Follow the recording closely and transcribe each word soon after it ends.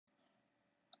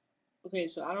Okay,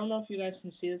 so I don't know if you guys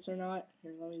can see this or not.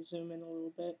 Here, let me zoom in a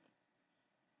little bit.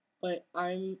 But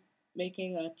I'm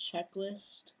making a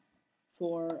checklist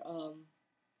for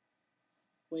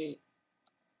wait,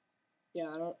 yeah,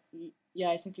 I don't yeah,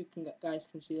 I think you can guys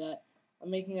can see that. I'm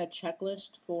making a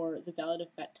checklist for the Ballad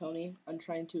of Fat Tony. I'm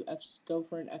trying to go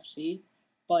for an FC,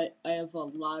 but I have a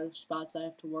lot of spots I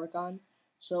have to work on.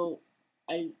 So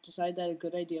I decided that a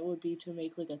good idea would be to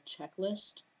make like a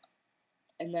checklist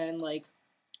and then like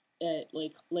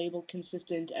label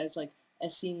consistent as like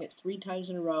FC'ing it 3 times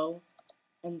in a row.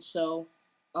 And so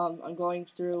I'm going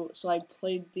through. So I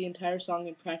played the entire song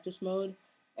in practice mode,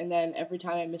 and then every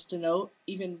time I missed a note,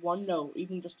 even one note,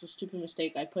 even just a stupid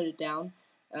mistake, I put it down,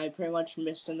 and I pretty much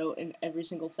missed a note in every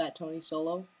single Fat Tony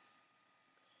solo.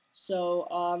 So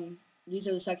these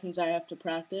are the sections I have to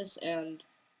practice, and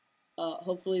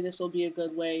hopefully this will be a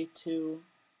good way to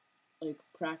like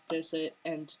practice it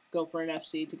and go for an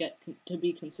FC to get to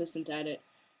be consistent at it.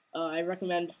 I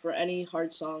recommend for any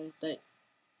hard song that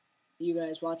you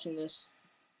guys watching this,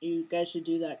 you guys should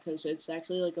do that because it's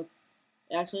actually like it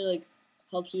actually like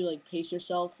helps you like pace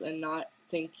yourself and not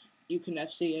think you can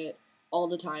FC it all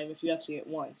the time if you FC it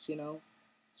once, you know.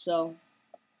 So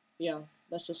yeah,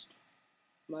 that's just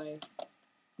my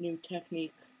new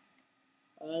technique.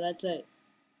 That's it.